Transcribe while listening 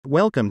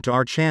Welcome to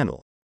our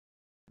channel.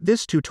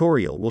 This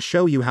tutorial will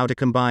show you how to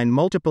combine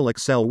multiple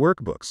Excel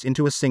workbooks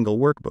into a single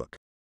workbook.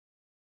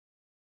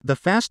 The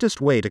fastest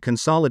way to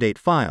consolidate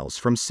files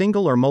from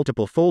single or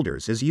multiple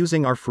folders is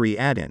using our free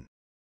add-in.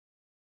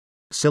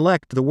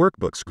 Select the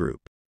Workbooks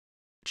group.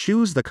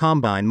 Choose the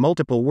Combine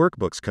Multiple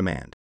Workbooks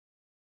command.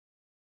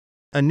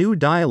 A new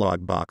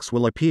dialog box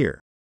will appear.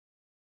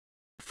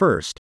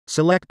 First,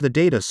 select the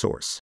data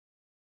source.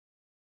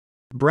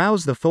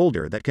 Browse the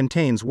folder that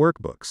contains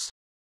workbooks.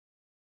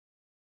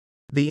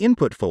 The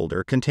input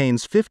folder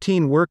contains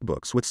 15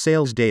 workbooks with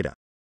sales data.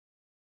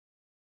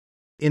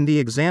 In the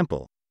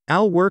example,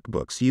 all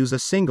workbooks use a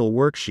single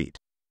worksheet.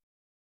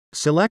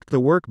 Select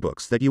the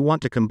workbooks that you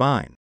want to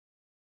combine.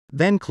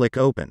 Then click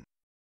Open.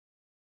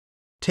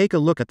 Take a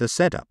look at the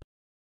setup.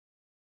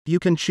 You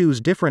can choose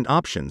different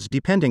options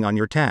depending on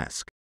your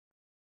task.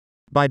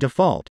 By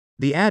default,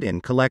 the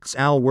add-in collects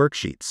all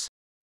worksheets.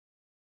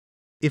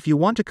 If you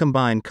want to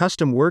combine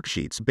custom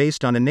worksheets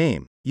based on a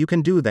name, you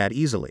can do that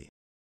easily.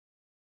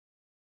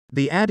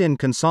 The add-in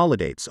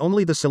consolidates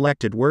only the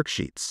selected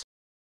worksheets.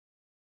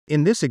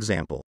 In this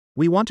example,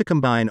 we want to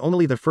combine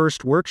only the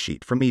first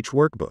worksheet from each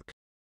workbook.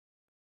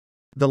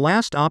 The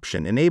last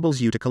option enables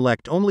you to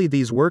collect only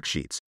these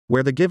worksheets,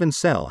 where the given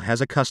cell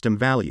has a custom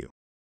value.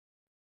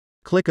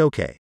 Click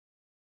OK.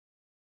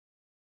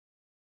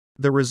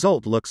 The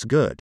result looks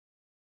good.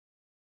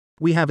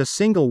 We have a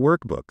single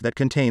workbook that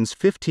contains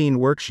 15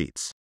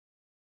 worksheets.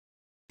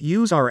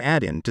 Use our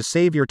add-in to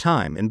save your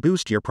time and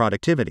boost your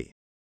productivity.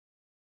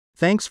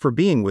 Thanks for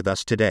being with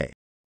us today.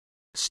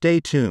 Stay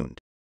tuned.